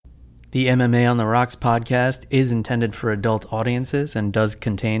The MMA on the Rocks podcast is intended for adult audiences and does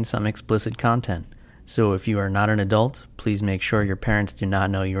contain some explicit content. So if you are not an adult, please make sure your parents do not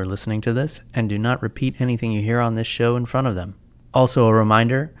know you are listening to this and do not repeat anything you hear on this show in front of them. Also a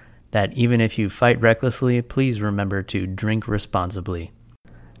reminder that even if you fight recklessly, please remember to drink responsibly.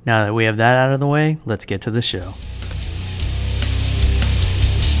 Now that we have that out of the way, let's get to the show.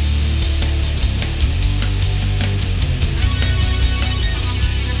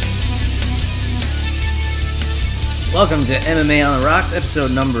 Welcome to MMA on the Rocks,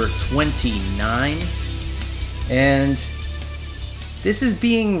 episode number 29. And this is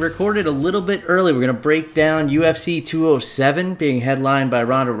being recorded a little bit early. We're going to break down UFC 207 being headlined by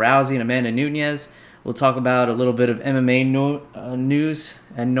Ronda Rousey and Amanda Nunes. We'll talk about a little bit of MMA news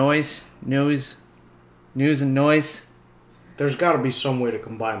and noise. News and noise. There's got to be some way to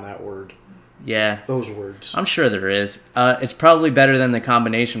combine that word. Yeah. Those words. I'm sure there is. It's probably better than the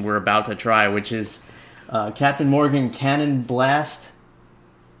combination we're about to try, which is Captain Morgan Cannon Blast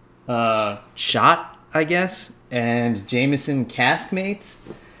shot, I guess, and Jameson Caskmates.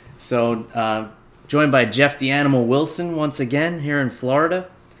 So, joined by Jeff the Animal Wilson once again here in Florida.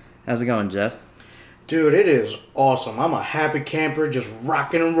 How's it going, Jeff? Dude, it is awesome. I'm a happy camper just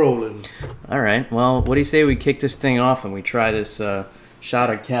rocking and rolling. All right. Well, what do you say we kick this thing off and we try this shot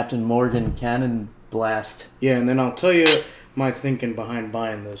of Captain Morgan Cannon Blast? Yeah, and then I'll tell you my thinking behind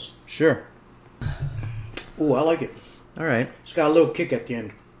buying this. Sure. Ooh, I like it. All right. It's got a little kick at the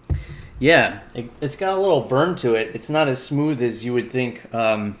end. Yeah, it's got a little burn to it. It's not as smooth as you would think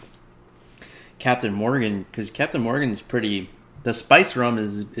Captain Morgan, because Captain Morgan's pretty... The spice rum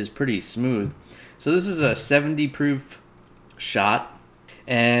is pretty smooth. So this is a 70 proof shot,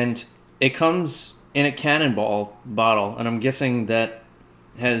 and it comes in a cannonball bottle, and I'm guessing that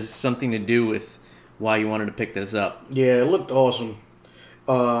has something to do with why you wanted to pick this up. Yeah, it looked awesome.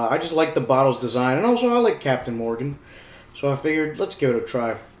 I just like the bottle's design, and also I like Captain Morgan, so I figured let's give it a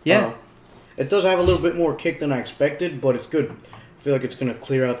try. Yeah. It does have a little bit more kick than I expected, but it's good. I feel like it's going to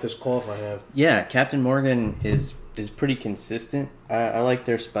clear out this cough I have. Yeah, Captain Morgan is pretty consistent. I like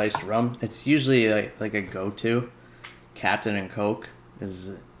their spiced rum. It's usually like a go-to. Captain and Coke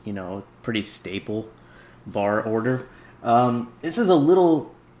is, pretty staple bar order. This is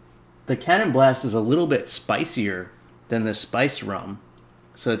the Cannon Blast is a little bit spicier than the spiced rum.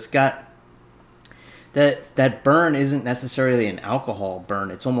 So it's got that burn isn't necessarily an alcohol burn.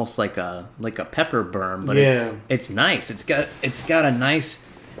 It's almost like a pepper burn, but it's nice. It's got a nice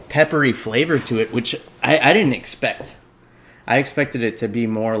peppery flavor to it, which I didn't expect. I expected it to be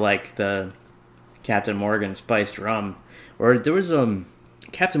more like the Captain Morgan spiced rum. Or there was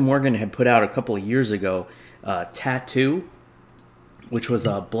Captain Morgan had put out a couple of years ago Tattoo, which was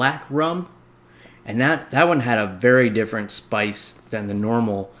a black rum. And that one had a very different spice than the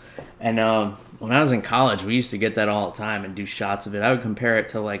normal. And when I was in college, we used to get that all the time and do shots of it. I would compare it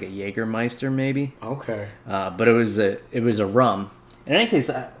to like a Jägermeister maybe. Okay. But it was a rum. In any case,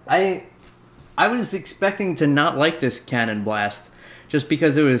 I was expecting to not like this Cannon Blast just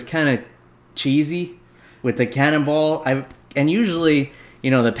because it was kind of cheesy with the cannonball. And usually,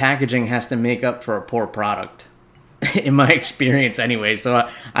 the packaging has to make up for a poor product, in my experience anyway. So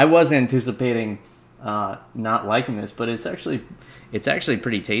I was anticipating not liking this, but it's actually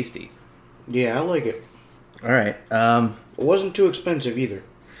pretty tasty. Yeah, I like it. All right. It wasn't too expensive either.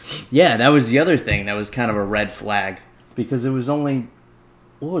 Yeah, that was the other thing that was kind of a red flag. Because it was only,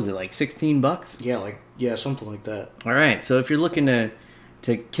 what was it, like $16? Yeah, something like that. All right, so if you're looking to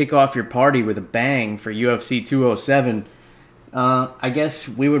kick off your party with a bang for UFC 207, I guess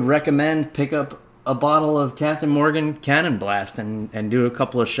we would recommend pick up a bottle of Captain Morgan Cannon Blast and do a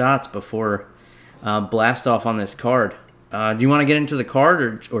couple of shots before blast off on this card. Do you want to get into the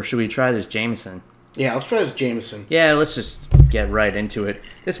card, or should we try this Jameson? Yeah, let's try this Jameson. Yeah, let's just get right into it.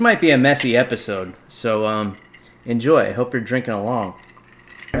 This might be a messy episode, so... enjoy. I hope you're drinking along.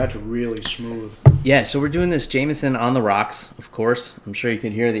 That's really smooth. Yeah, so we're doing this Jameson on the rocks, of course. I'm sure you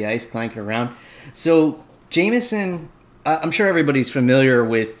can hear the ice clanking around. So, Jameson, I'm sure everybody's familiar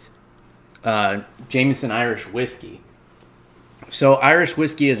with Jameson Irish whiskey. So, Irish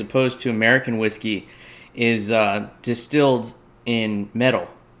whiskey, as opposed to American whiskey, is distilled in metal.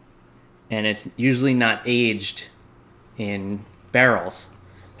 And it's usually not aged in barrels,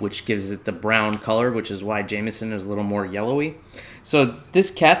 which gives it the brown color, which is why Jameson is a little more yellowy. So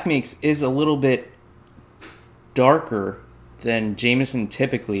this cask mix is a little bit darker than Jameson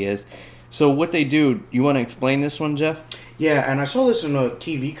typically is. So what they do, you want to explain this one, Jeff? Yeah, and I saw this in a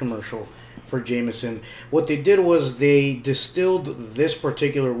TV commercial for Jameson. What they did was they distilled this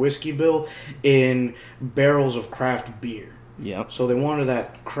particular whiskey bill in barrels of craft beer. Yep. So they wanted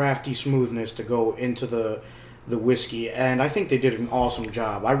that crafty smoothness to go into the whiskey, and I think they did an awesome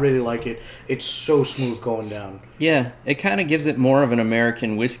job. I really like it. It's so smooth going down. Yeah, it kind of gives it more of an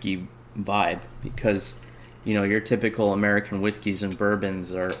American whiskey vibe because, you know, your typical American whiskeys and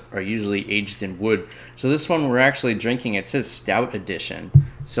bourbons are usually aged in wood. So this one we're actually drinking, it says Stout Edition.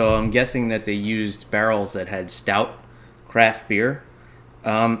 So I'm guessing that they used barrels that had stout craft beer.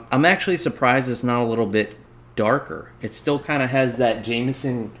 I'm actually surprised it's not a little bit darker. It still kind of has that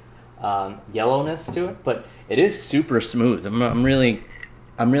Jameson yellowness to it, but it is super smooth. I'm really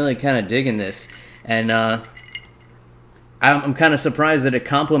kind of digging this, and I'm kind of surprised that it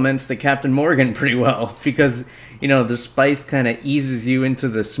complements the Captain Morgan pretty well because, you know, the spice kind of eases you into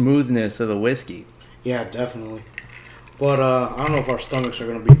the smoothness of the whiskey. Yeah, definitely. But I don't know if our stomachs are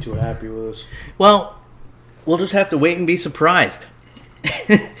going to be too happy with us. Well, we'll just have to wait and be surprised,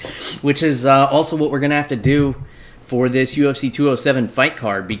 which is also what we're going to have to do for this UFC 207 fight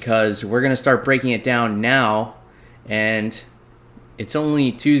card because we're going to start breaking it down now, and it's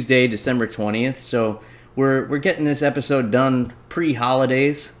only Tuesday, December 20th, so we're getting this episode done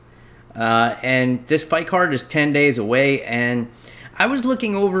pre-holidays, and this fight card is 10 days away, and I was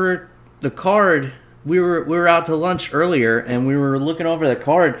looking over the card. We were out to lunch earlier, and we were looking over the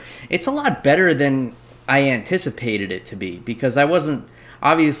card. It's a lot better than I anticipated it to be because I wasn't...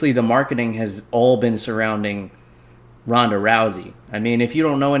 Obviously, the marketing has all been surrounding Ronda Rousey. I mean, if you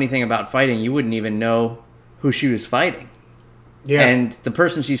don't know anything about fighting, you wouldn't even know who she was fighting. Yeah. And the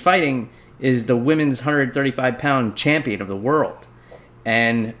person she's fighting is the women's 135-pound champion of the world.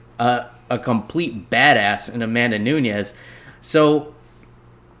 And a complete badass in Amanda Nunes. So,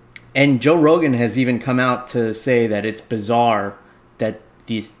 and Joe Rogan has even come out to say that it's bizarre that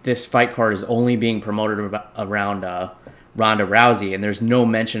this fight card is only being promoted around Ronda Rousey, and there's no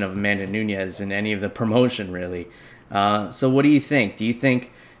mention of Amanda Nunes in any of the promotion, really. So what do you think? Do you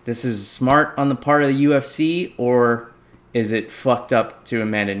think this is smart on the part of the UFC, or is it fucked up to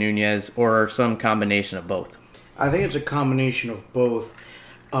Amanda Nunes, or some combination of both? I think it's a combination of both.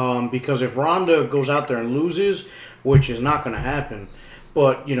 Because if Ronda goes out there and loses, which is not going to happen,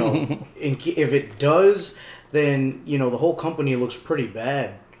 but, you know, if it does, then, you know, the whole company looks pretty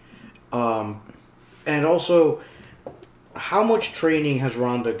bad. And also, how much training has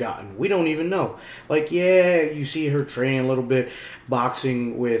Ronda gotten? We don't even know. Like, yeah, you see her training a little bit,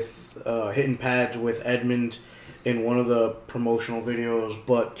 boxing with, hitting pads with Edmund in one of the promotional videos,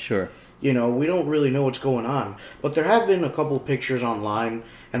 but, sure, you know, we don't really know what's going on. But there have been a couple pictures online,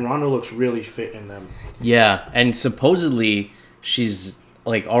 and Ronda looks really fit in them. Yeah, and supposedly she's,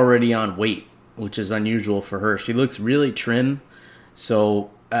 like, already on weight, which is unusual for her. She looks really trim,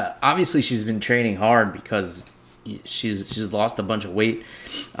 so obviously she's been training hard because she's lost a bunch of weight.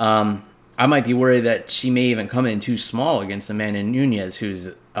 I might be worried that she may even come in too small against Amanda Nunes,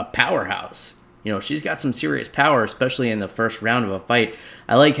 who's a powerhouse. You know, she's got some serious power, especially in the first round of a fight.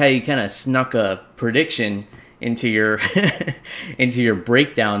 I like how you kind of snuck a prediction into your into your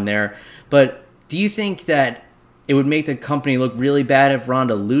breakdown there. But do you think that it would make the company look really bad if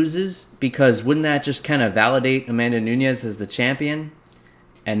Ronda loses? Because wouldn't that just kind of validate Amanda Nunes as the champion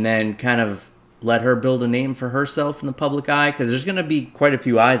and then kind of let her build a name for herself in the public eye? Because there's going to be quite a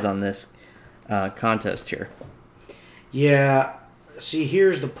few eyes on this contest here. Yeah, see,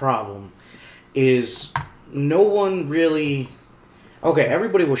 here's the problem. Is no one really... Okay,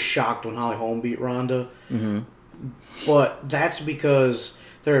 everybody was shocked when Holly Holm beat Ronda. Mm-hmm. But that's because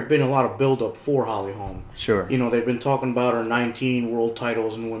there had been a lot of build-up for Holly Holm. Sure. You know, they've been talking about her 19 world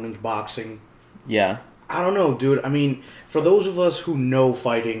titles in women's boxing. Yeah. I don't know, dude. I mean, for those of us who know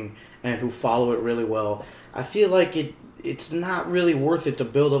fighting and who follow it really well, I feel like it's not really worth it to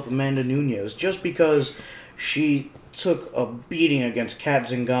build up Amanda Nunes just because she took a beating against Kat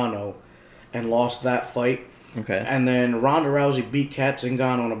Zingano and lost that fight. Okay. And then Ronda Rousey beat Kat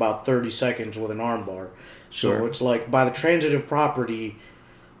Zingano in about 30 seconds with an armbar. So Sure. it's like, by the transitive property,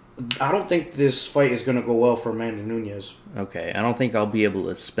 I don't think this fight is going to go well for Amanda Nunes. Okay. I don't think I'll be able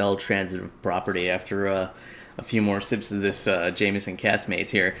to spell transitive property after a few more sips of this Jameson Castmates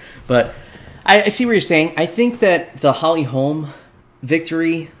here. But I see what you're saying. I think that the Holly Holm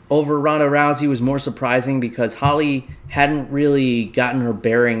victory over Ronda Rousey was more surprising because Holly hadn't really gotten her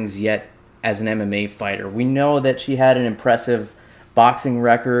bearings yet as an MMA fighter. We know that she had an impressive boxing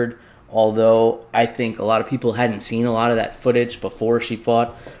record, although I think a lot of people hadn't seen a lot of that footage before she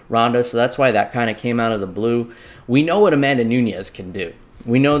fought Ronda, so that's why that kind of came out of the blue. We know what Amanda Nunes can do.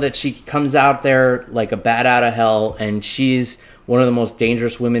 We know that she comes out there like a bat out of hell, and she's one of the most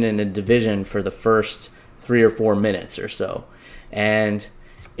dangerous women in the division for the first 3 or 4 minutes or so. And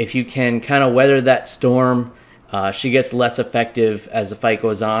if you can kind of weather that storm, She gets less effective as the fight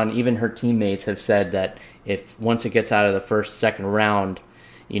goes on. Even her teammates have said that if once it gets out of the first, second round,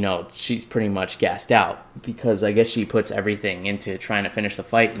 she's pretty much gassed out because I guess she puts everything into trying to finish the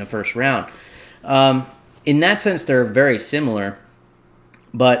fight in the first round. In that sense, they're very similar,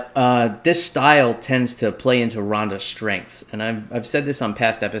 but this style tends to play into Ronda's strengths. And I've said this on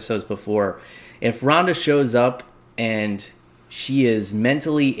past episodes before. If Ronda shows up and she is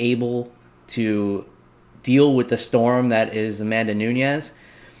mentally able to deal with the storm that is Amanda Nunes,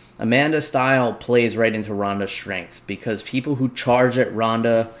 Amanda's style plays right into Ronda's strengths because people who charge at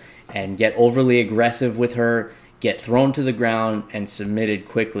Ronda and get overly aggressive with her get thrown to the ground and submitted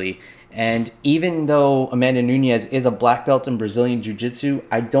quickly. And even though Amanda Nunes is a black belt in Brazilian Jiu-Jitsu,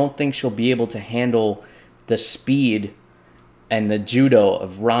 I don't think she'll be able to handle the speed and the judo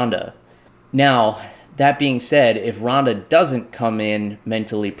of Ronda. Now, that being said, if Ronda doesn't come in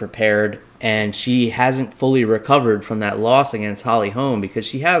mentally prepared and she hasn't fully recovered from that loss against Holly Holm, because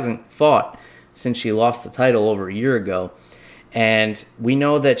she hasn't fought since she lost the title over a year ago, and we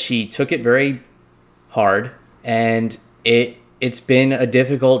know that she took it very hard, and it's been a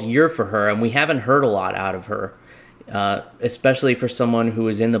difficult year for her, and we haven't heard a lot out of her, especially for someone who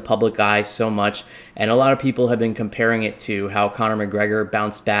is in the public eye so much. And a lot of people have been comparing it to how Conor McGregor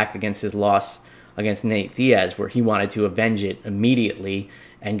bounced back against his loss against Nate Diaz, where he wanted to avenge it immediately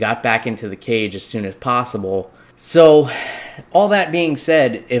and got back into the cage as soon as possible. So, all that being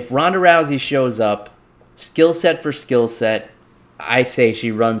said, if Ronda Rousey shows up, skill set for skill set, I say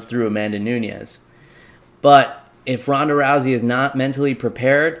she runs through Amanda Nunes. But if Ronda Rousey is not mentally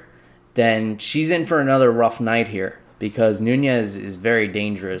prepared, then she's in for another rough night here because Nunes is very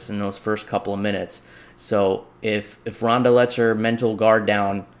dangerous in those first couple of minutes. So if Ronda lets her mental guard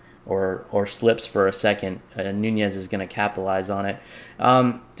down or slips for a second, Nunes is going to capitalize on it.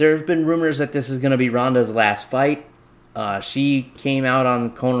 There have been rumors that this is going to be Ronda's last fight. She came out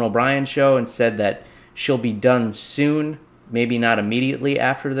on Conan O'Brien's show and said that she'll be done soon, maybe not immediately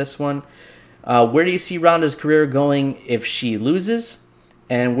after this one. Where do you see Ronda's career going if she loses?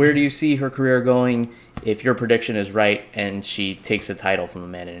 And where do you see her career going if your prediction is right and she takes the title from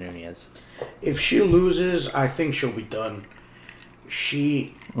Amanda Nunes? If she loses, I think she'll be done.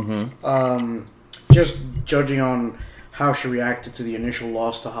 She, just judging on how she reacted to the initial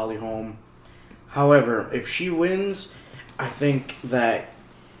loss to Holly Holm. However, if she wins, I think that,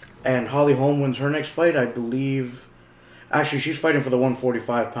 and Holly Holm wins her next fight, I believe, actually she's fighting for the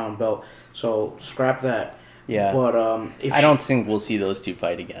 145-pound belt, so scrap that. Yeah, but I don't think we'll see those two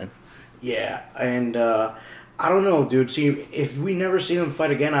fight again. Yeah, and I don't know, dude. See, if we never see them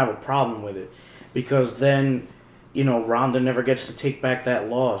fight again, I have a problem with it because then, Ronda never gets to take back that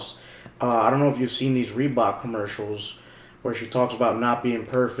loss. I don't know if you've seen these Reebok commercials where she talks about not being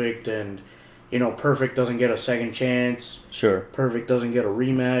perfect and, perfect doesn't get a second chance. Sure. Perfect doesn't get a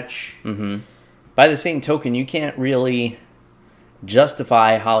rematch. Mm-hmm. By the same token, you can't really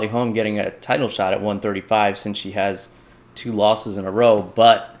justify Holly Holm getting a title shot at 135 since she has 2 losses in a row.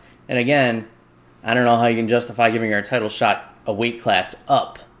 But, and again, I don't know how you can justify giving her a title shot a weight class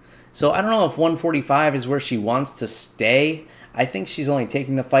up. So I don't know if 145 is where she wants to stay. I think she's only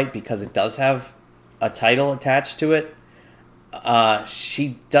taking the fight because it does have a title attached to it.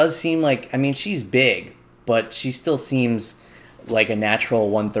 She does seem like, she's big, but she still seems like a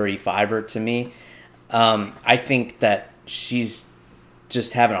natural 135er to me. I think that she's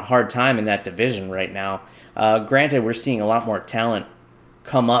just having a hard time in that division right now. Granted, we're seeing a lot more talent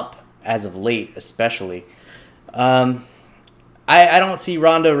come up as of late, especially. I don't see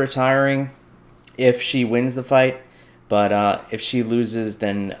Ronda retiring if she wins the fight, but if she loses,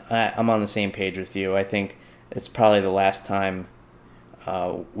 then I'm on the same page with you. I think it's probably the last time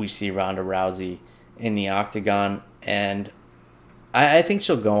we see Ronda Rousey in the octagon, and I think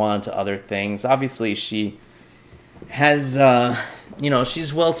she'll go on to other things. Obviously, she has,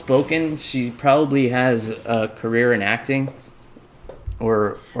 she's well-spoken. She probably has a career in acting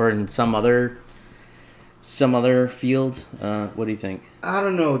or in some other field. What do you think? I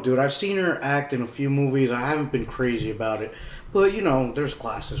don't know, dude. I've seen her act in a few movies. I haven't been crazy about it. But, there's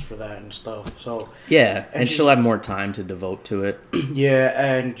classes for that and stuff. So yeah, and she'll have more time to devote to it. Yeah,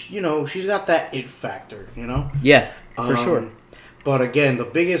 and, she's got that it factor, Yeah, for sure. But again,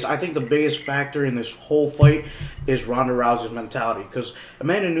 I think the biggest factor in this whole fight is Ronda Rousey's mentality. Because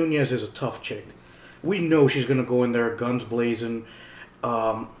Amanda Nunes is a tough chick. We know she's going to go in there guns blazing.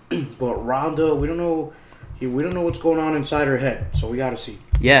 But Ronda, we don't know what's going on inside her head. So we got to see.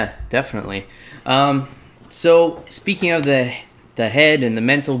 Yeah, definitely. So speaking of the head and the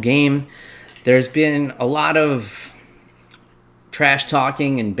mental game, there's been a lot of trash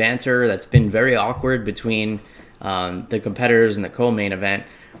talking and banter that's been very awkward between The competitors in the co-main event,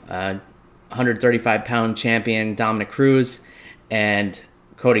 135-pound champion Dominic Cruz and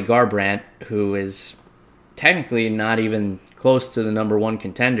Cody Garbrandt, who is technically not even close to the number one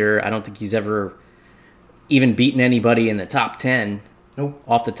contender. I don't think he's ever even beaten anybody in the top 10. Nope.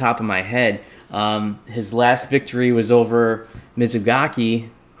 Off the top of my head. His last victory was over Mizugaki,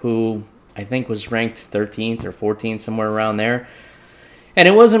 who I think was ranked 13th or 14th, somewhere around there. And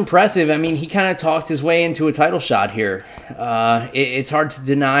it was impressive. I mean, he kind of talked his way into a title shot here. It's hard to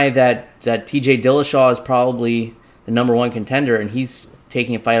deny that TJ Dillashaw is probably the number one contender, and he's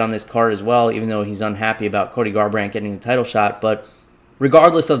taking a fight on this card as well, even though he's unhappy about Cody Garbrandt getting the title shot. But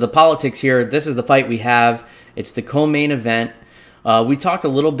regardless of the politics here, this is the fight we have. It's the co-main event. We talked a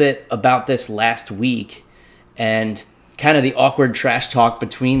little bit about this last week and kind of the awkward trash talk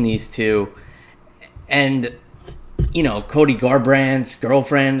between these two. And, you know, Cody Garbrandt's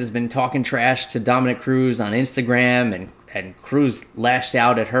girlfriend has been talking trash to Dominic Cruz on Instagram, and Cruz lashed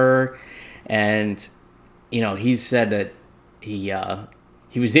out at her. And, you know, he said that he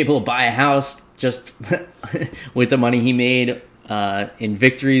was able to buy a house just with the money he made in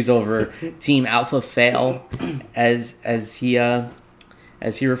victories over Team Alpha Fail, as he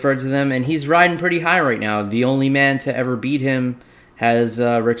referred to them, and he's riding pretty high right now. The only man to ever beat him has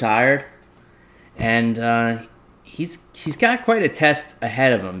retired, and he's got quite a test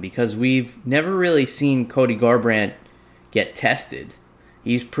ahead of him, because we've never really seen Cody Garbrandt get tested.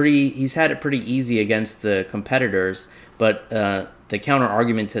 He's had it pretty easy against the competitors, but the counter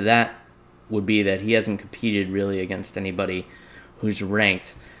argument to that would be that he hasn't competed really against anybody who's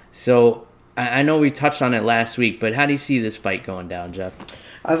ranked. So I know we touched on it last week, but how do you see this fight going down, Jeff?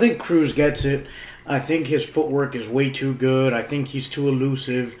 I think Cruz gets it. I think his footwork is way too good. I think he's too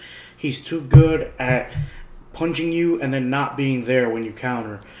elusive. He's too good at punching you and then not being there when you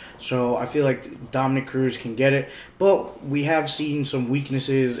counter. So I feel like Dominic Cruz can get it. But we have seen some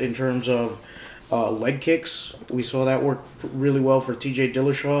weaknesses in terms of leg kicks. We saw that work really well for TJ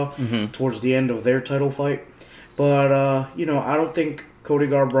Dillashaw towards the end of their title fight. But, I don't think Cody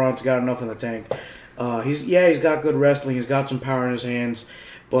Garbrandt's got enough in the tank. He's got good wrestling. He's got some power in his hands.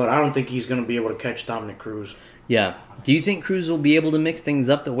 But I don't think he's going to be able to catch Dominic Cruz. Yeah. Do you think Cruz will be able to mix things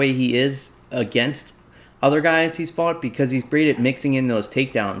up the way he is against other guys he's fought? Because he's great at mixing in those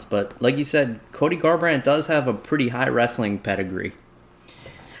takedowns. But like you said, Cody Garbrandt does have a pretty high wrestling pedigree.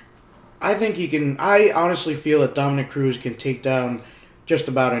 I think he can. I honestly feel that Dominic Cruz can take down just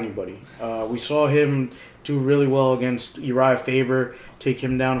about anybody. We saw him do really well against Uriah Faber, take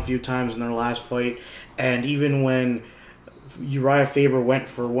him down a few times in their last fight. And even when Uriah Faber went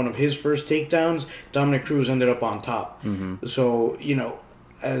for one of his first takedowns, Dominic Cruz ended up on top. So,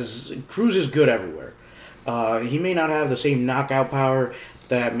 as Cruz is good everywhere. He may not have the same knockout power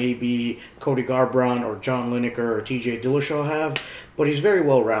that maybe Cody Garbrandt or John Lineker or TJ Dillashaw have, but he's very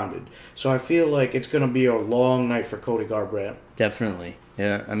well-rounded. So I feel like it's going to be a long night for Cody Garbrandt. Definitely.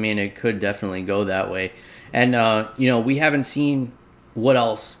 Yeah, I mean, it could definitely go that way. And, we haven't seen what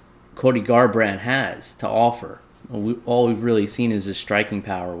else Cody Garbrandt has to offer. All we've really seen is his striking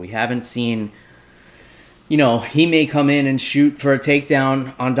power. We haven't seen, he may come in and shoot for a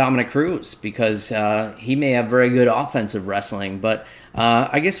takedown on Dominic Cruz because he may have very good offensive wrestling. But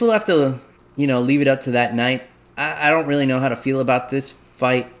I guess we'll have to, leave it up to that night. I don't really know how to feel about this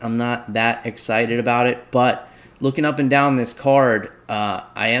fight. I'm not that excited about it. But looking up and down this card,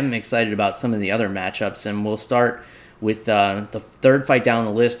 I am excited about some of the other matchups. And we'll start with the third fight down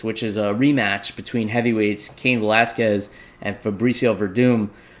the list, which is a rematch between heavyweights Cain Velasquez and Fabricio Verdum.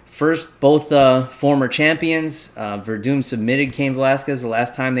 First, both former champions. Verdum submitted Cain Velasquez the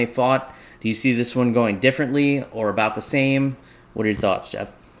last time they fought. Do you see this one going differently or about the same? What are your thoughts,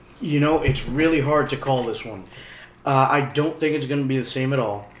 Jeff? It's really hard to call this one. I don't think it's going to be the same at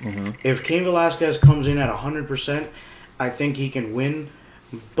all. If Cain Velasquez comes in at 100%, I think he can win.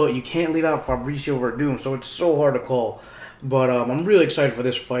 But you can't leave out Fabricio Verdum, so it's so hard to call. But I'm really excited for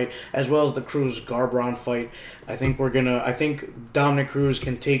this fight, as well as the Cruz-Garbrandt fight. I think Dominic Cruz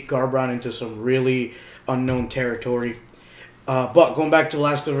can take Garbrandt into some really unknown territory. But going back to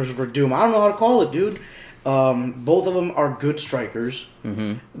Velasquez versus Verdum, I don't know how to call it, dude. Both of them are good strikers.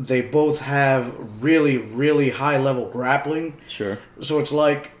 They both have really, really high-level grappling. Sure. So it's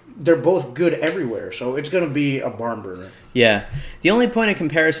like they're both good everywhere. So it's going to be a barn burner. Yeah. The only point of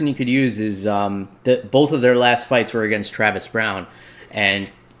comparison you could use is that both of their last fights were against Travis Brown.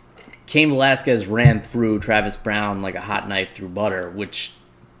 And Cain Velasquez ran through Travis Brown like a hot knife through butter, which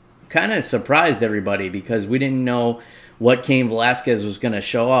kind of surprised everybody because we didn't know what Cain Velasquez was going to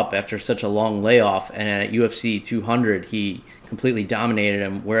show up after such a long layoff. And at UFC 200, he completely dominated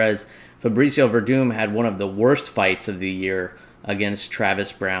him. Whereas Fabricio Verdum had one of the worst fights of the year against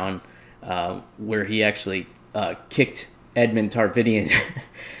Travis Brown, where he actually kicked Edmund Tarvidian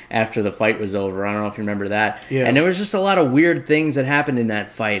after the fight was over. I don't know if you remember that. Yeah. And there was just a lot of weird things that happened in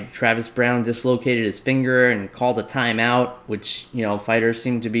that fight. Travis Brown dislocated his finger and called a timeout, which, fighters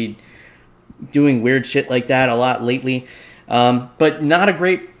seem to be doing weird shit like that a lot lately. But not a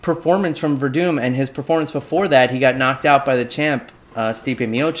great performance from Verdum, and his performance before that, he got knocked out by the champ, Stipe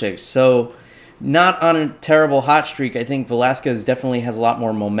Miocic. So not on a terrible hot streak. I think Velasquez definitely has a lot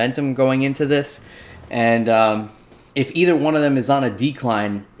more momentum going into this. And if either one of them is on a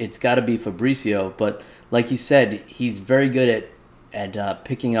decline, it's got to be Fabricio. But like you said, he's very good at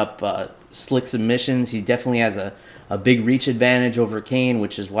picking up slick submissions. He definitely has a big reach advantage over Kane,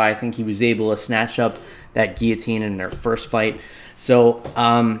 which is why I think he was able to snatch up that guillotine in their first fight. So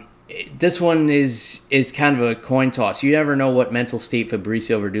this one is kind of a coin toss. You never know what mental state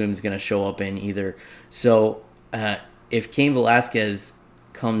Fabricio Verdum is going to show up in either. So if Cain Velasquez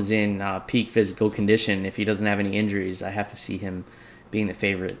comes in peak physical condition, if he doesn't have any injuries, I have to see him being the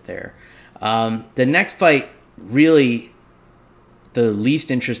favorite there. The next fight, really the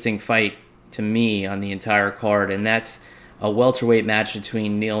least interesting fight to me on the entire card, and that's a welterweight match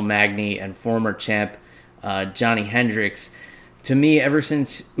between Neil Magny and former champ Johnny Hendricks. To me, ever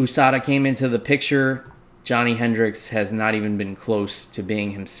since USADA came into the picture, Johnny Hendricks has not even been close to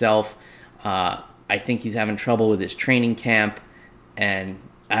being himself. I think he's having trouble with his training camp, and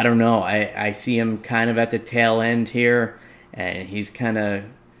I don't know. I see him kind of at the tail end here, and he's kind of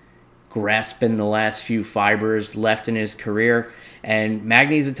grasping the last few fibers left in his career. And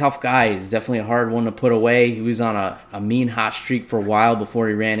Magny's a tough guy. He's definitely a hard one to put away. He was on a mean hot streak for a while before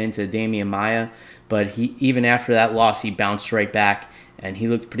he ran into Damian Maia. But even after that loss, he bounced right back, and he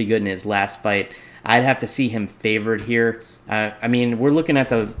looked pretty good in his last fight. I'd have to see him favored here. We're looking at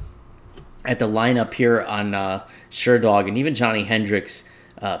the lineup here on SureDog, and even Johnny Hendricks'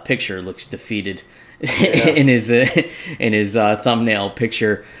 picture looks defeated in his thumbnail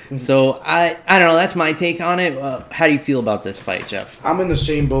picture. So I don't know. That's my take on it. How do you feel about this fight, Jeff? I'm in the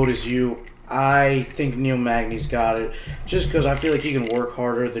same boat as you. I think Neil Magny's got it, just because I feel like he can work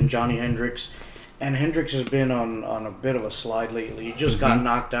harder than Johnny Hendricks. And Hendricks has been on a bit of a slide lately. He just got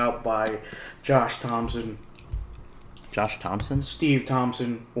knocked out by Josh Thompson. Josh Thompson? Steve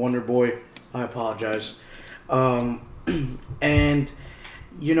Thompson, Wonder Boy. I apologize. And,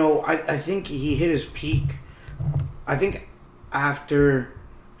 I think he hit his peak. I think after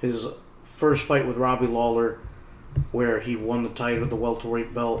his first fight with Robbie Lawler, where he won the title, the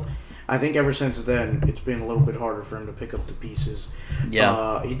welterweight belt, I think ever since then, it's been a little bit harder for him to pick up the pieces.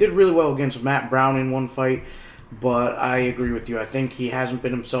 Yeah. He did really well against Matt Brown in one fight, but I agree with you. I think he hasn't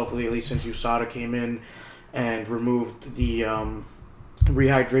been himself lately since USADA came in and removed the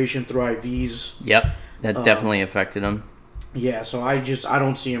rehydration through IVs. Yep, that definitely affected him. Yeah, so I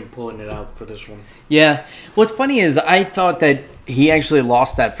don't see him pulling it out for this one. Yeah. What's funny is I thought that he actually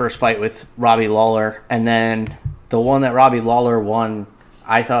lost that first fight with Robbie Lawler, and then the one that Robbie Lawler won,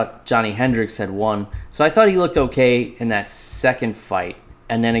 I thought Johnny Hendricks had won. So I thought he looked okay in that second fight.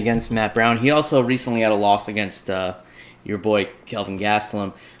 And then against Matt Brown, he also recently had a loss against your boy Kelvin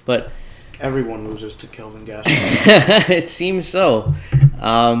Gastelum. But everyone loses to Kelvin Gastelum. It seems so.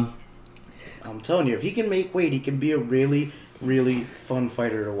 I'm telling you, if he can make weight, he can be a really, really fun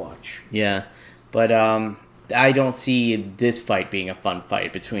fighter to watch. Yeah, but I don't see this fight being a fun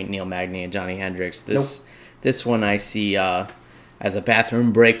fight between Neil Magny and Johnny Hendricks. This one I see as a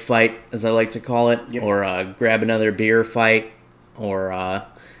bathroom break fight, as I like to call it, or a grab another beer fight, or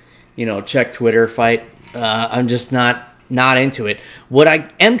check Twitter fight. I'm just not into it. What I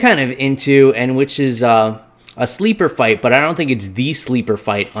am kind of into, and which is a sleeper fight, but I don't think it's the sleeper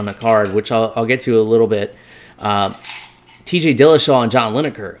fight on the card, which I'll get to a little bit. TJ Dillashaw and John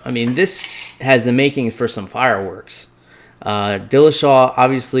Lineker. I mean, this has the makings for some fireworks. Dillashaw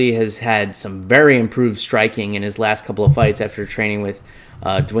obviously has had some very improved striking in his last couple of fights after training with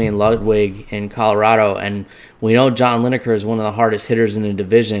Dwayne Ludwig in Colorado, and we know John Lineker is one of the hardest hitters in the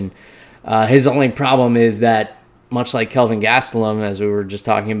division. His only problem is that, much like Kelvin Gastelum, as we were just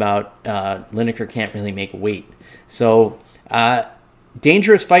talking about, Lineker can't really make weight. So,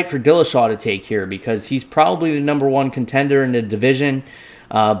 dangerous fight for Dillashaw to take here, because he's probably the number one contender in the division.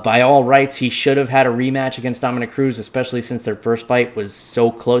 By all rights, he should have had a rematch against Dominic Cruz, especially since their first fight was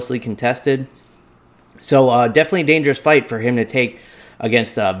so closely contested. So, definitely a dangerous fight for him to take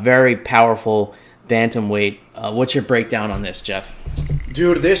against a very powerful bantamweight. What's your breakdown on this, Jeff?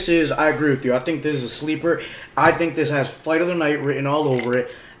 Dude, I agree with you. I think this is a sleeper. I think this has fight of the night written all over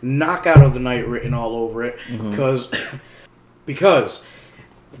it, knockout of the night written all over it, because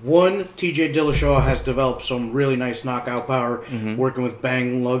One, TJ Dillashaw has developed some really nice knockout power, working with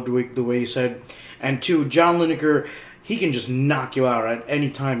Bang Ludwig, the way he said. And two, John Lineker, he can just knock you out at any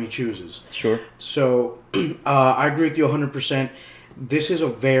time he chooses. Sure. So, I agree with you 100%. This is a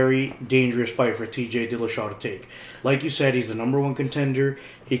very dangerous fight for TJ Dillashaw to take. Like you said, he's the number one contender.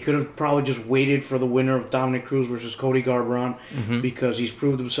 He could have probably just waited for the winner of Dominic Cruz versus Cody Garbrandt because he's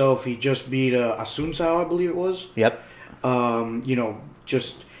proved himself. He just beat Asuncao, I believe it was. Yep.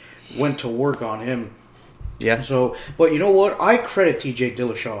 Just went to work on him. Yeah. So, but you know what? I credit TJ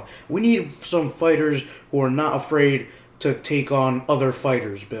Dillashaw. We need some fighters who are not afraid to take on other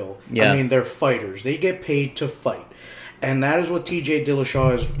fighters, Bill. Yeah. I mean, they're fighters. They get paid to fight. And that is what TJ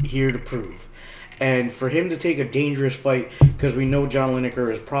Dillashaw is here to prove. And for him to take a dangerous fight, because we know John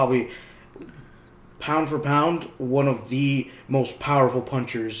Lineker is probably, pound for pound, one of the most powerful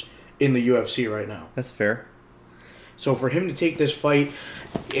punchers in the UFC right now. That's fair. So for him to take this fight,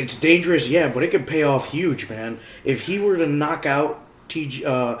 it's dangerous, yeah, but it could pay off huge, man. If he were to knock out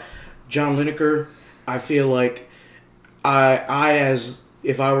John Lineker, I feel like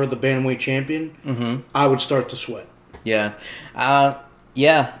if I were the bantamweight champion, I would start to sweat. Yeah. I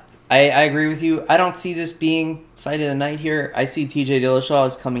agree with you. I don't see this being fight of the night here. I see TJ Dillashaw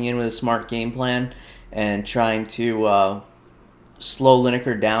as coming in with a smart game plan and trying to slow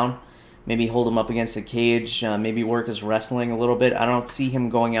Lineker down. Maybe hold him up against the cage. Maybe work his wrestling a little bit. I don't see him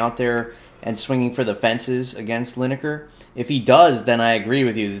going out there and swinging for the fences against Lineker. If he does, then I agree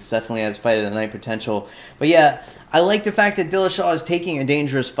with you. This definitely has fight of the night potential. But yeah, I like the fact that Dillashaw is taking a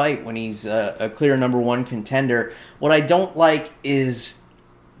dangerous fight when he's a clear number one contender. What I don't like is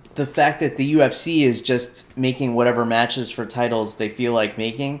the fact that the UFC is just making whatever matches for titles they feel like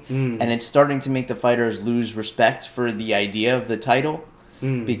making, and it's starting to make the fighters lose respect for the idea of the title.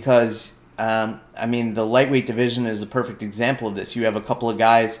 Because, the lightweight division is a perfect example of this. You have a couple of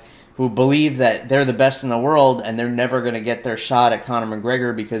guys who believe that they're the best in the world and they're never going to get their shot at Conor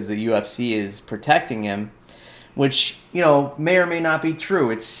McGregor because the UFC is protecting him, which, may or may not be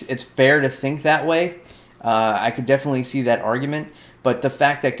true. It's fair to think that way. I could definitely see that argument. But the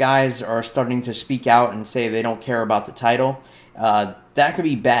fact that guys are starting to speak out and say they don't care about the title, that could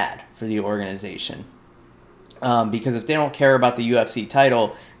be bad for the organization. Because if they don't care about the UFC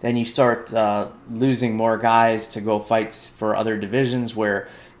title, then you start losing more guys to go fight for other divisions where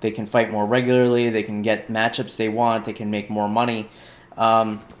they can fight more regularly, they can get matchups they want, they can make more money.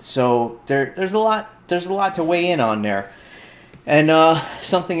 So there's a lot to weigh in on there. And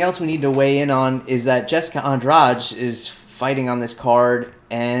something else we need to weigh in on is that Jessica Andrade is fighting on this card,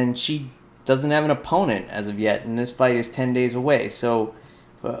 and she doesn't have an opponent as of yet, and this fight is 10 days away. So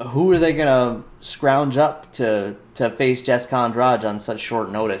who are they going to scrounge up to face Jessica Andrade on such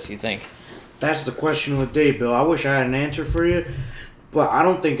short notice, you think? That's the question of the day, Bill. I wish I had an answer for you, but I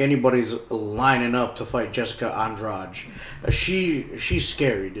don't think anybody's lining up to fight Jessica Andrade. She's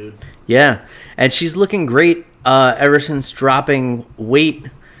scary, dude. Yeah, and she's looking great ever since dropping weight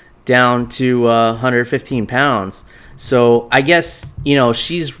down to 115 pounds. So I guess,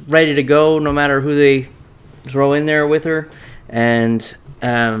 she's ready to go no matter who they throw in there with her. And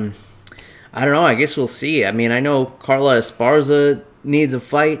I don't know. I guess we'll see. I mean, I know Carla Esparza needs a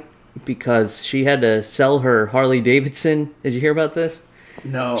fight because she had to sell her Harley Davidson. Did you hear about this?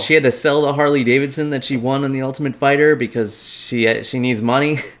 No. She had to sell the Harley Davidson that she won in the Ultimate Fighter because she needs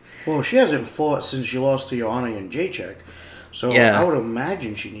money. Well, she hasn't fought since she lost to Joanna Jędrzejczyk. So yeah. I would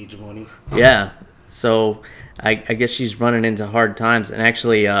imagine she needs money. Yeah. So I guess she's running into hard times. And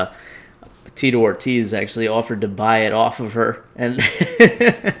actually, Tito Ortiz actually offered to buy it off of her and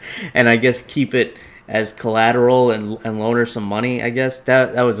and I guess keep it as collateral and loan her some money. I guess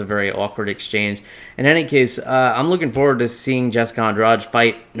that was a very awkward exchange. In any case, I'm looking forward to seeing Jessica Andrade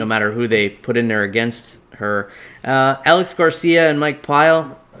fight no matter who they put in there against her. Alex Garcia and Mike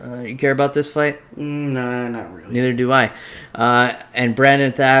Pyle, you care about this fight? Nah, not really. Neither do I. And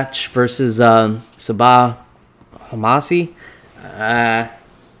Brandon Thatch versus Sabah Homasi.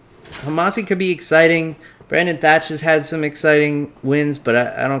 Homasi could be exciting. Brandon Thatch has had some exciting wins, but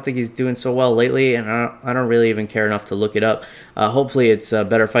I don't think he's doing so well lately, and I don't really even care enough to look it up. Hopefully it's a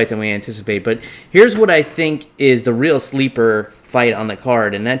better fight than we anticipate. But here's what I think is the real sleeper fight on the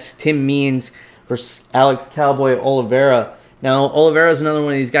card, and that's Tim Means versus Alex Cowboy Oliveira. Now, Oliveira is another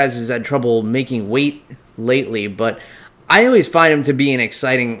one of these guys who's had trouble making weight lately, but I always find him to be an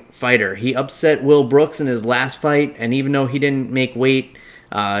exciting fighter. He upset Will Brooks in his last fight, and even though he didn't make weight,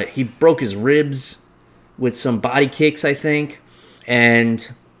 he broke his ribs with some body kicks, I think.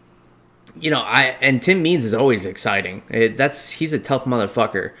 And, and Tim Means is always exciting. He's a tough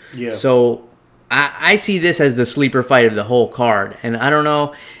motherfucker. Yeah. So I see this as the sleeper fight of the whole card, and I don't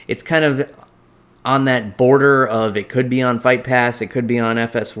know. It's kind of on that border of it could be on Fight Pass, it could be on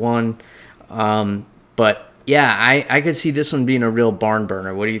FS1, but yeah, I could see this one being a real barn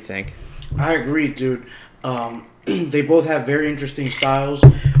burner. What do you think? I agree, dude. They both have very interesting styles.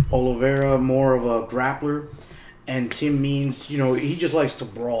 Oliveira more of a grappler, and Tim Means, he just likes to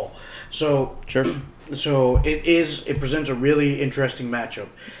brawl. So Sure. So it presents a really interesting matchup.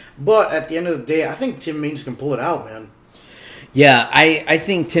 But at the end of the day, I think Tim Means can pull it out, man. Yeah, I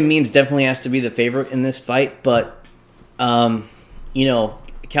think Tim Means definitely has to be the favorite in this fight, but Cowboy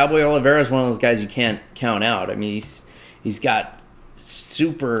Oliveira is one of those guys you can't count out. I mean, he's got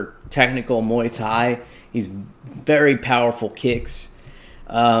super technical Muay Thai. He's very powerful kicks.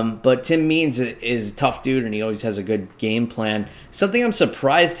 But Tim Means is a tough dude, and he always has a good game plan. Something I'm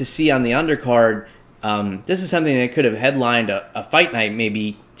surprised to see on the undercard, this is something that could have headlined a fight night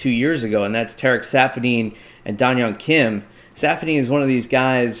maybe 2 years ago, and that's Tarek Saffiedine and Dong-Hyun Kim. Saffiedine is one of these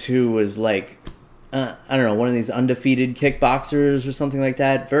guys who was like, I don't know, one of these undefeated kickboxers or something like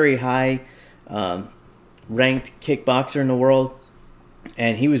that. Very high ranked kickboxer in the world.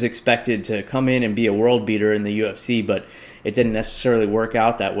 And he was expected to come in and be a world beater in the UFC, but it didn't necessarily work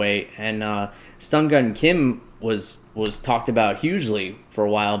out that way. And Dong-Hyun Kim was talked about hugely for a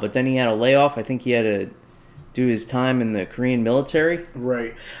while, but then he had a layoff. I think he had to do his time in the Korean military.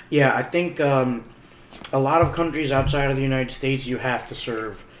 Right. Yeah, I think a lot of countries outside of the United States, you have to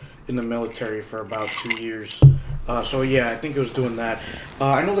serve in the military for about 2 years. So yeah, I think it was doing that.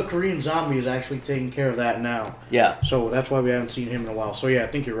 I know the Korean Zombie is actually taking care of that now. Yeah. So that's why we haven't seen him in a while. So yeah, I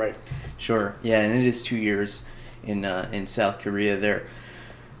think you're right. Sure. Yeah, and it is 2 years in South Korea there.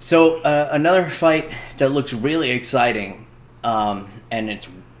 So another fight that looks really exciting, and it's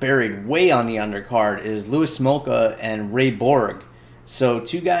buried way on the undercard, is Louis Smolka and Ray Borg. So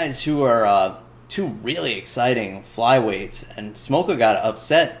two guys who are two really exciting flyweights, and Smolka got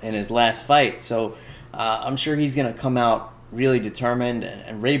upset in his last fight, so I'm sure he's going to come out really determined,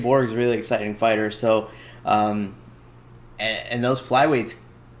 and Ray Borg's a really exciting fighter, so and those flyweights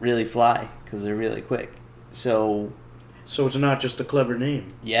really fly because they're really quick. So it's not just a clever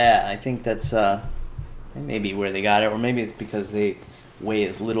name. Yeah, I think that's maybe where they got it, or maybe it's because they weigh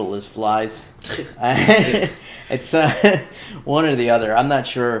as little as flies. It's one or the other. I'm not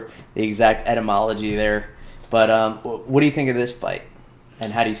sure the exact etymology there, but what do you think of this fight,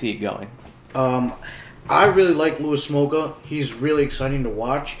 and how do you see it going? I really like Louis Smolka. He's really exciting to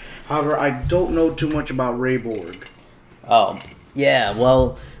watch. However, I don't know too much about Ray Borg. Oh, yeah.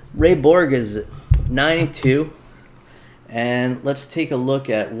 Well, Ray Borg is 9-2, and let's take a look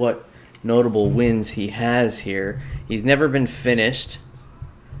at what notable wins he has here. He's never been finished.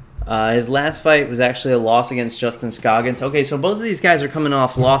 His last fight was actually a loss against Justin Scoggins. Okay, so both of these guys are coming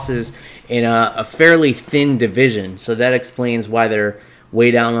off losses in a fairly thin division, so that explains why they're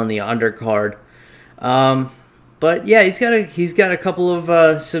way down on the undercard. But yeah, he's got a couple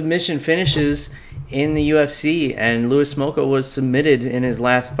of submission finishes in the UFC, and Louis Smolka was submitted in his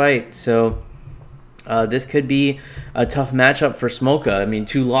last fight, so this could be a tough matchup for Smolka. I mean,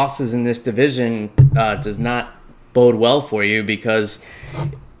 2 losses in this division does not bode well for you because,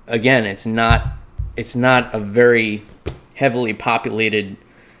 again, it's not a very heavily populated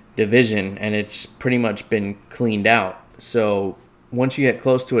division, and it's pretty much been cleaned out. So once you get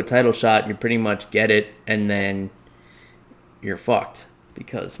close to a title shot, you pretty much get it, and then you're fucked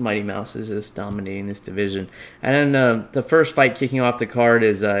because Mighty Mouse is just dominating this division. And then the first fight kicking off the card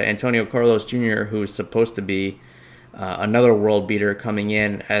is Antonio Carlos Jr., who is supposed to be another world beater coming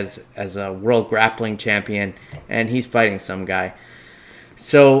in as a world grappling champion, and he's fighting some guy.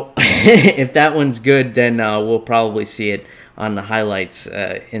 So if that one's good, then we'll probably see it on the highlights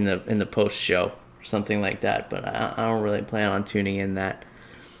in the post show or something like that. But I don't really plan on tuning in that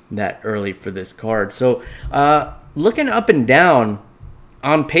early for this card. So looking up and down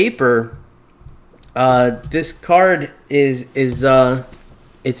on paper, this card is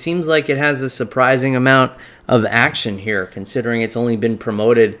it seems like it has a surprising amount of action here, considering it's only been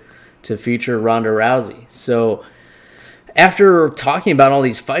promoted to feature Ronda Rousey. So after talking about all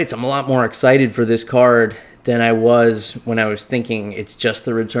these fights, I'm a lot more excited for this card than I was when I was thinking it's just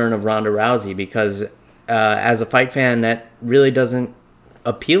the return of Ronda Rousey, because as a fight fan, that really doesn't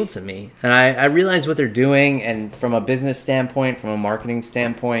appeal to me. And I realize what they're doing, and from a business standpoint, from a marketing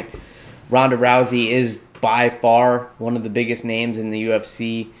standpoint, Ronda Rousey is by far one of the biggest names in the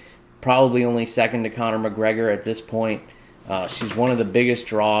UFC, probably only second to Conor McGregor at this point. She's one of the biggest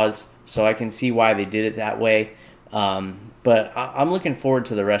draws, so I can see why they did it that way. But I'm looking forward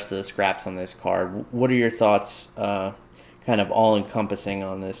to the rest of the scraps on this card. What are your thoughts, kind of all-encompassing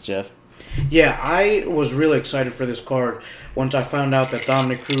on this, Jeff? Yeah, I was really excited for this card once I found out that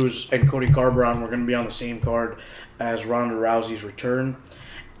Dominic Cruz and Cody Garbrandt were going to be on the same card as Ronda Rousey's return.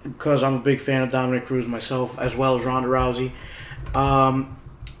 Because I'm a big fan of Dominic Cruz myself, as well as Ronda Rousey. And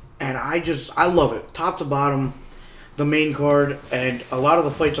I love it. Top to bottom, the main card, and a lot of the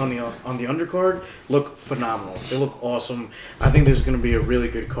fights on the undercard look phenomenal. They look awesome. I think this is going to be a really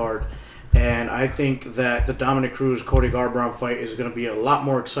good card. And I think that the Dominic Cruz-Cody Garbrandt fight is going to be a lot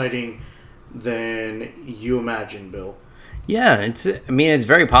more exciting than you imagine, Bill. Yeah, it's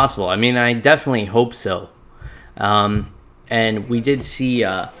very possible. I mean, I definitely hope so. And we did see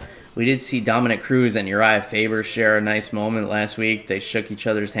Dominic Cruz and Uriah Faber share a nice moment last week. They shook each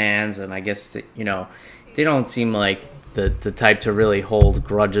other's hands, and I guess they don't seem like the type to really hold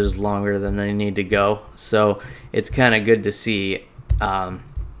grudges longer than they need to go. So it's kind of good to see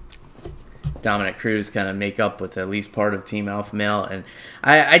Dominic Cruz kind of make up with at least part of Team Alpha Male. And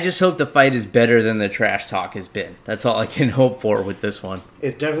I just hope the fight is better than the trash talk has been. That's all I can hope for with this one.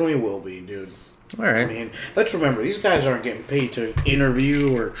 It definitely will be, dude. All right. I mean, let's remember, these guys aren't getting paid to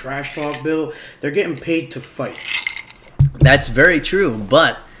interview or trash talk, Bill. They're getting paid to fight. That's very true,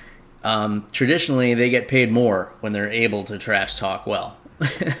 but traditionally they get paid more when they're able to trash talk well.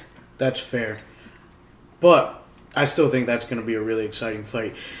 That's fair. But I still think that's going to be a really exciting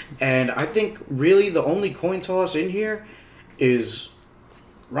fight. And I think really the only coin toss in here is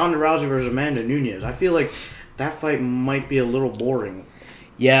Ronda Rousey versus Amanda Nunes. I feel like that fight might be a little boring.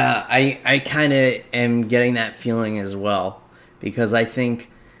 Yeah, I kind of am getting that feeling as well, because I think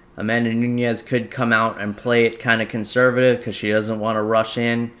Amanda Nunes could come out and play it kind of conservative because she doesn't want to rush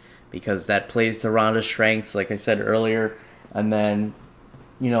in, because that plays to Ronda's strengths, like I said earlier. And then,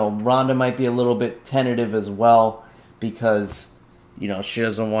 Ronda might be a little bit tentative as well because, she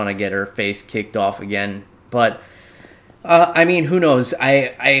doesn't want to get her face kicked off again. But, who knows?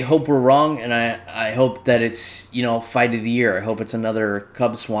 I hope we're wrong, and I hope that it's, fight of the year. I hope it's another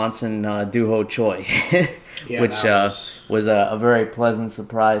Cub Swanson Doo-Ho Choi, Yeah, which was a very pleasant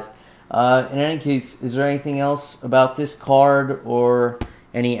surprise. In any case, is there anything else about this card or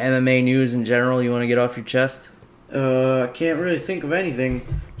any MMA news in general you want to get off your chest? I can't really think of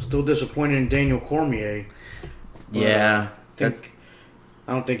anything. Still disappointed in Daniel Cormier. But, yeah. I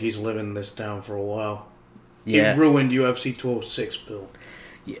don't think he's living this down for a while. Yeah. He ruined UFC 206, Bill.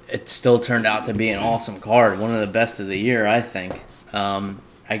 It still turned out to be an awesome card. One of the best of the year, I think.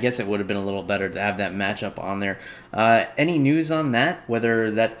 I guess it would have been a little better to have that matchup on there. Any news on that?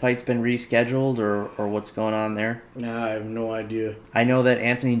 Whether that fight's been rescheduled or what's going on there? Nah, I have no idea. I know that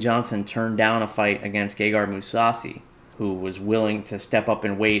Anthony Johnson turned down a fight against Gegard Mousasi, who was willing to step up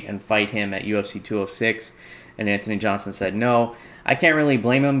in weight and fight him at UFC 206. And Anthony Johnson said no. I can't really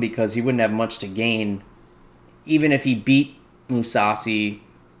blame him because he wouldn't have much to gain. Even if he beat Mousasi,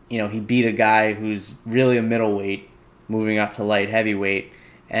 he beat a guy who's really a middleweight, moving up to light heavyweight.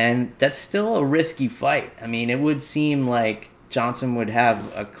 And that's still a risky fight. I mean, it would seem like Johnson would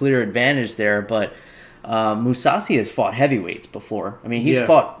have a clear advantage there, but Mousasi has fought heavyweights before. I mean, he's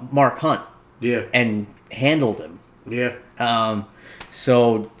fought Mark Hunt and handled him. Yeah.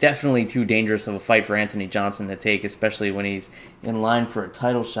 So definitely too dangerous of a fight for Anthony Johnson to take, especially when he's in line for a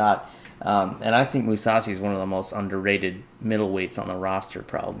title shot. And I think Mousasi is one of the most underrated middleweights on the roster,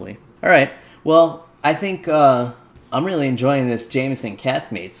 probably. All right. Well, I think I'm really enjoying this Jameson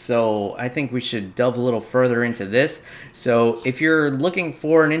Caskmates, so I think we should delve a little further into this. So if you're looking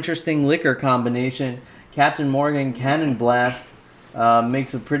for an interesting liquor combination, Captain Morgan Cannon Blast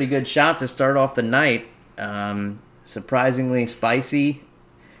makes a pretty good shot to start off the night. Surprisingly spicy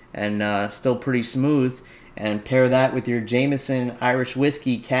and still pretty smooth. And pair that with your Jameson Irish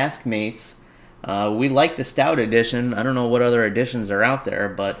Whiskey Caskmates. We like the stout edition. I don't know what other editions are out there,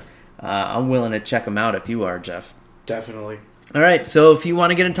 but I'm willing to check them out if you are, Jeff. Definitely. All right, so if you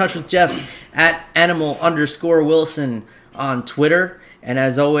want to get in touch with Jeff, at @animal_Wilson on Twitter. And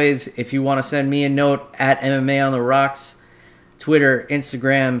as always, if you want to send me a note, at MMA on the Rocks, Twitter,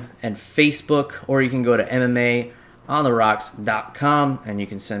 Instagram, and Facebook. Or you can go to MMAonTheRocks.com and you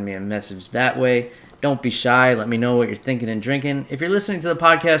can send me a message that way. Don't be shy. Let me know what you're thinking and drinking. If you're listening to the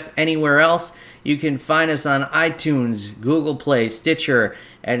podcast anywhere else, you can find us on iTunes, Google Play, Stitcher,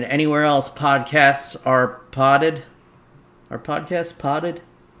 and anywhere else podcasts are podded. Are podcasts podded?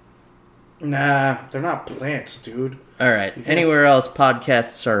 Nah, they're not plants, dude. All right. Anywhere else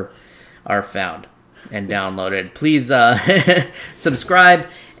podcasts are found and downloaded. Please subscribe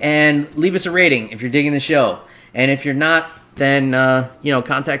and leave us a rating if you're digging the show. And if you're not, then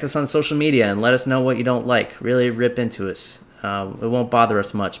contact us on social media and let us know what you don't like. Really rip into us. it won't bother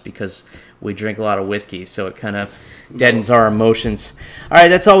us much because we drink a lot of whiskey, so it kind of deadens our emotions. All right,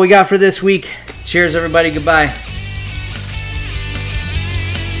 that's all we got for this week. Cheers, everybody. Goodbye.